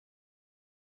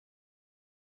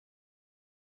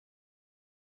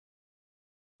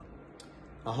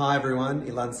Hi everyone,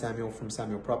 Illan Samuel from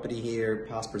Samuel Property here,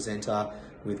 past presenter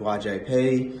with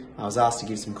YJP. I was asked to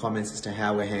give some comments as to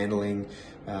how we're handling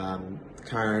the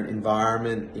current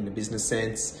environment in a business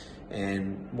sense,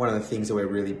 and one of the things that we're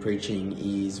really preaching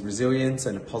is resilience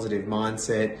and a positive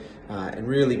mindset and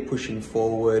really pushing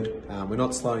forward. We're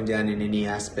not slowing down in any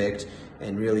aspect,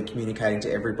 and really communicating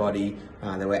to everybody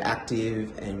that we're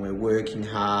active and we're working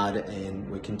hard and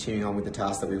we're continuing on with the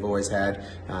tasks that we've always had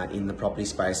in the property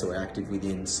space that we're active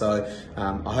within. So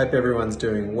I hope everyone's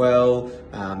doing well.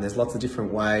 There's lots of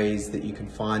different ways that you can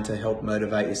find to help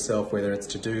motivate yourself, whether it's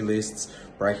to-do lists,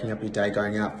 breaking up your day,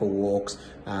 going out for walks,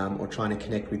 or trying to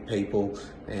connect with people.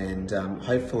 And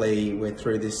hopefully we're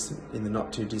through this in the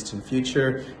not too distant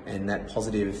future, and that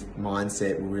positive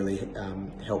mindset will really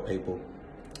help people.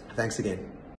 Thanks again.